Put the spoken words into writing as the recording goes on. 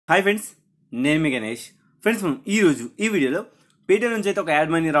Hi friends, నేను మీ Ganesh. Friends, మనం ఈరోజు ఈ వీడియోలో పేటీఎం నుంచి అయితే ఒక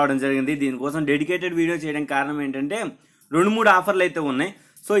యాడ్ మనీ రావడం జరిగింది. దీనికోసం డెడికేటెడ్ వీడియో చేయడానికి కారణం ఏంటంటే 2-3 ఆఫర్లు అయితే ఉన్నాయి.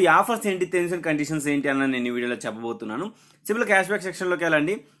 సో ఈ ఆఫర్స్ ఏంటి, టర్మ్స్ అండ్ కండిషన్స్ ఏంటి అన్న నేను ఈ వీడియోలో చెప్పబోతున్నాను. సింపుల్ క్యాష్ బ్యాక్ సెక్షన్లోకి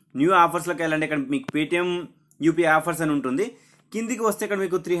వెళ్ళండి, న్యూ ఆఫర్స్లోకి వెళ్ళండి. ఇక్కడ మీకు పేటీఎం యూపీఐ ఆఫర్స్ అని ఉంటుంది. కిందికి వస్తే ఇక్కడ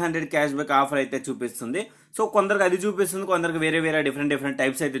మీకు 300 క్యాష్ బ్యాక్ ఆఫర్ అయితే చూపిస్తుంది. సో కొందరికి అది చూపిస్తుంది, కొందరికి వేరే డిఫరెంట్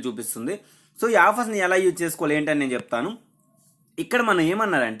టైప్స్ అయితే చూపిస్తుంది. సో ఈ ఆఫర్స్ని ఎలా యూజ్ చేసుకోవాలి ఏంటని నేను చెప్తాను. ఇక్కడ మనం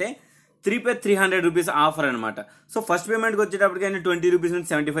ఏమన్నారంటే 300 రూపీస్ ఆఫర్ అనమాట. సో ఫస్ట్ పేమెంట్కి వచ్చేటప్పటికైనా 20 రూపీస్ నుంచి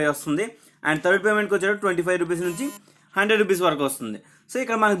 75 వస్తుంది. అండ్ థర్డ్ పేమెంట్కి వచ్చేటప్పుడు 25 రూపీస్ నుంచి 100 రూపీస్ వరకు వస్తుంది. సో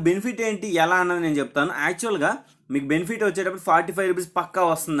ఇక్కడ మనకు బెనిఫిట్ ఏంటి ఎలా అన్నది నేను చెప్తాను. యాక్చువల్గా మీకు బెనిఫిట్ వచ్చేటప్పుడు 45 రూపీస్ పక్కా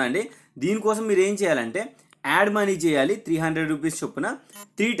వస్తుందండి. దీనికోసం మీరు ఏం చేయాలంటే యాడ్ మనీ చేయాలి 300 రూపీస్ చొప్పున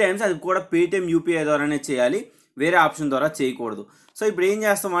 3 టైమ్స్. అది కూడా పేటీఎం యూపీఐ ద్వారానే చేయాలి, వేరే ఆప్షన్ ద్వారా చేయకూడదు. సో ఇప్పుడు ఏం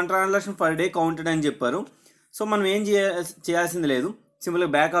చేస్తాం, 1 ట్రాన్సాక్షన్ పర్ డే కౌంటెడ్ అని చెప్పారు. సో మనం ఏం చేయాల్సింది లేదు, సింపుల్గా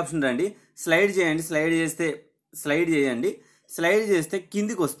బ్యాక్ ఆప్షన్ రండి, స్లైడ్ చేయండి. స్లైడ్ చేస్తే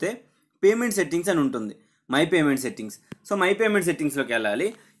కిందికి వస్తే పేమెంట్ సెట్టింగ్స్ అని ఉంటుంది, my payment settings. So my payment సెట్టింగ్స్లోకి వెళ్ళాలి.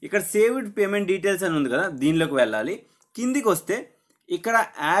 ఇక్కడ సేవ్డ్ పేమెంట్ డీటెయిల్స్ అని ఉంది కదా, దీనిలోకి వెళ్ళాలి. కిందికి వస్తే ఇక్కడ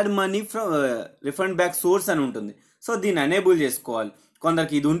add money from refund back source అని ఉంటుంది. సో దీన్ని ఎనేబుల్ చేసుకోవాలి.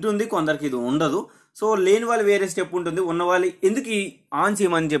 కొందరికి ఇది ఉంటుంది, కొందరికి ఇది ఉండదు. సో లేని వాళ్ళు వేరే స్టెప్ ఉంటుంది, ఉన్న వాళ్ళు ఎందుకు ఆన్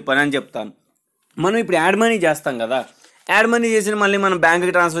చేయమని చెప్పానని చెప్తాను. మనం ఇప్పుడు యాడ్ మనీ చేస్తాం కదా, యాడ్ మనీ చేసిన మళ్ళీ మనం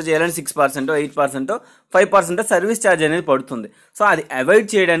బ్యాంక్కి ట్రాన్స్ఫర్ చేయాలని 6%, 8%, 5% సర్వీస్ ఛార్జ్ అనేది పడుతుంది. సో అది అవాయిడ్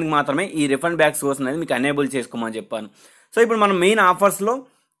చేయడానికి మాత్రమే ఈ రిఫండ్ బ్యాక్ సోర్స్ అనేది మీకు ఎనేబుల్ చేసుకోమని చెప్పాను. సో ఇప్పుడు మనం మెయిన్ ఆఫర్స్లో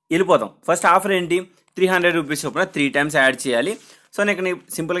వెళ్ళిపోతాం. ఫస్ట్ ఆఫర్ ఏంటి, 300 రూపీస్ చొప్పున 3 టైమ్స్ యాడ్ చేయాలి. సో నేను ఇక్కడ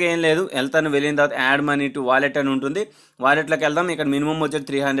సింపుల్గా ఏం లేదు, వెళ్ళిన తర్వాత యాడ్ మనీ టు వాలెట్ అని ఉంటుంది. వాలెట్లోకి వెళ్దాం. ఇక్కడ మినిమం వచ్చి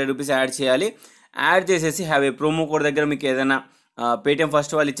 300 రూపీస్ యాడ్ చేయాలి. యాడ్ చేసేసి హ్యావ్ ఏ ప్రోమో కోడ్ దగ్గర మీకు ఏదైనా పేటీఎం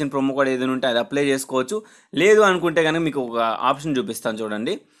ఫస్ట్ వాళ్ళు ఇచ్చిన ప్రోమో కోడ్ ఏదైనా ఉంటే అది అప్లై చేసుకోవచ్చు. లేదు అనుకుంటే కనుక మీకు ఒక ఆప్షన్ చూపిస్తాను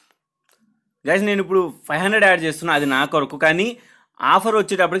చూడండి గైస్. నేను ఇప్పుడు 500 యాడ్ చేస్తున్నా, అది నా కొరకు. కానీ ఆఫర్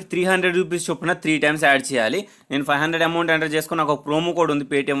వచ్చేటప్పటికి 300 రూపీస్ చొప్పున 3 టైమ్స్ యాడ్ చేయాలి. నేను 500 అమౌంట్ ఎంటర్ చేసుకుని నాకు ఒక ప్రోమో కోడ్ ఉంది,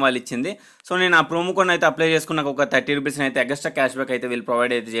 పేటీఎం వాళ్ళు ఇచ్చింది. సో నేను ఆ ప్రోమో కోడ్ అయితే అప్లై చేసుకుని నాకు ఒక 30 రూపీస్ అయితే ఎక్స్ట్రా క్యాష్ బ్యాక్ అయితే వీళ్ళు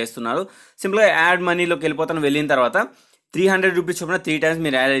ప్రొవైడ్ అయితే చేస్తున్నారు. సింపుల్గా యాడ్ మనీలోకి వెళ్ళిపోతాను. వెళ్ళిన తర్వాత 300 రూపీస్ చొప్పున 3 టైమ్స్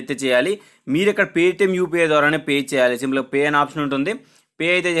మీరు యాడ్ అయితే చేయాలి. మీరు ఇక్కడ పేటీఎం యూపీఐ ద్వారానే పే చేయాలి. సింపుల్గా పే అనే ఆప్షన్ ఉంటుంది, పే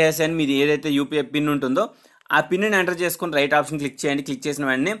అయితే చేసేయండి. మీరు ఏదైతే యూపీఐ పిన్ ఉంటుందో ఆ పిన్ని ఎంటర్ చేసుకుని రైట్ ఆప్షన్ క్లిక్ చేయండి. క్లిక్ చేసిన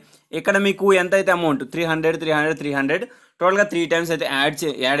వెంటనే ఇక్కడ మీకు ఎంత అయితే అమౌంట్ 300 టోటల్గా 3 టైమ్స్ అయితే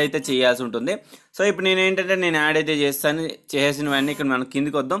యాడ్ అయితే చేయాల్సి ఉంటుంది. సో ఇప్పుడు నేను ఏంటంటే యాడ్ అయితే చేసిన వెంటనే ఇక్కడ మనం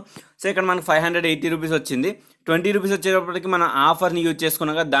కిందికి వద్దాం. సో ఇక్కడ మనకు 580 రూపీస్ వచ్చింది. 20 రూపీస్ వచ్చేటప్పటికి మన ఆఫర్ని యూజ్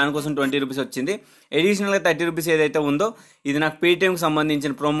చేసుకున్నాక దానికోసం 20 రూపీస్ వచ్చింది. అడిషనల్గా 30 రూపీస్ ఏదైతే ఉందో ఇది నాకు పేటీఎంకి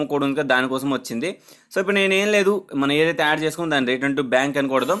సంబంధించిన ప్రోమో కోడ్ ఉంది, దానికోసం వచ్చింది. సో ఇప్పుడు నేనేం లేదు, మనం ఏదైతే యాడ్ చేసుకుని దాన్ని రిటర్న్ టు బ్యాంక్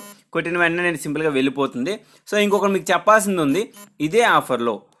అని కొడదాం. కొట్టిన వెంటనే నేను సింపుల్గా వెళ్ళిపోతుంది. సో ఇంకొకటి మీకు చెప్పాల్సింది ఉంది, ఇదే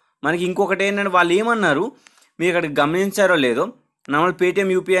ఆఫర్లో మనకి ఇంకొకటి ఏంటంటే వాళ్ళు ఏమన్నారు మీరు ఇక్కడ గమనించారో లేదో, నార్మల్ పేటీఎం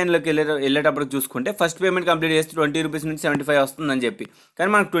యూపీఐలోకి వెళ్ళేటప్పుడు చూసుకుంటే ఫస్ట్ పేమెంట్ కంప్లీట్ చేస్తే 20 రూపీస్ నుంచి 75 వస్తుందని చెప్పి, కానీ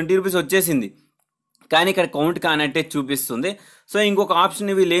మనకు 20 రూపీస్ వచ్చేసింది, కానీ ఇక్కడ కౌంట్ కానట్టే చూపిస్తుంది. సో ఇంకొక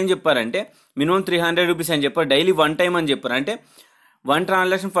ఆప్షన్ వీళ్ళు ఏం చెప్పారంటే మినిమం 300 రూపీస్ అని చెప్పారు, డైలీ 1 టైం అని చెప్పారు. అంటే 1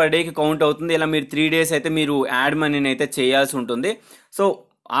 ట్రాన్సాక్షన్ పర్ డేకి కౌంట్ అవుతుంది. ఇలా మీరు 3 డేస్ అయితే మీరు యాడ్ మనీని అయితే చేయాల్సి ఉంటుంది. సో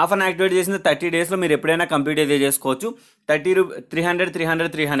ఆఫర్ని యాక్టివేట్ చేసిన 30 డేస్లో మీరు ఎప్పుడైనా కంప్లీట్ అయితే చేసుకోవచ్చు.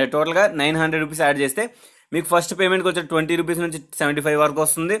 300 టోటల్గా 900 రూపీస్ యాడ్ చేస్తే మీకు ఫస్ట్ పేమెంట్కి వచ్చే 20 రూపీస్ నుంచి 75 వరకు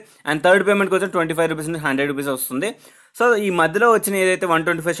వస్తుంది. అండ్ థర్డ్ పేమెంట్కి వచ్చే 25 రూపీస్ నుంచి 100 రూపీస్ వస్తుంది. సో ఈ మధ్యలో వచ్చిన ఏదైతే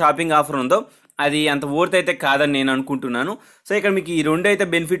 125 షాపింగ్ ఆఫర్ ఉందో అది అంత వర్త్ అయితే కాదని నేను అనుకుంటున్నాను. సో ఇక్కడ మీకు ఈ 2 అయితే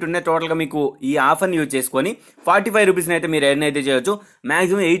బెనిఫిట్ ఉన్నాయి. టోటల్గా మీకు ఈ ఆఫర్ని యూజ్ చేసుకొని 45 రూపీస్ని అయితే మీరు ఎర్న్ అయితే చేయొచ్చు.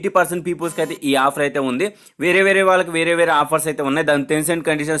 మాక్సిమం 80% పీపుల్స్కి అయితే ఈ ఆఫర్ అయితే ఉంది. వేరే వాళ్ళకి వేరే ఆఫర్స్ అయితే ఉన్నాయి. దాని టర్మ్స్ అండ్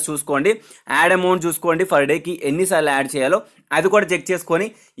కండిషన్స్ చూసుకోండి, యాడ్ అమౌంట్ చూసుకోండి, పర్ డేకి ఎన్నిసార్లు యాడ్ చేయాలో అది కూడా చెక్ చేసుకొని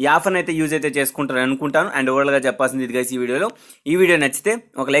ఈ ఆఫర్ని అయితే యూజ్ అయితే చేసుకుంటారని అనుకుంటాను. అండ్ ఓవరాల్గా చెప్పాల్సింది ఇది గైస్. ఈ వీడియో నచ్చితే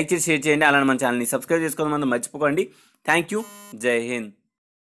ఒక లైక్ చేసి షేర్ చేయండి. అలానే మన ఛానల్ని సబ్స్క్రైబ్ చేసుకోవడం మనం మర్చిపోకండి. థ్యాంక్ యూ, జై హింద్.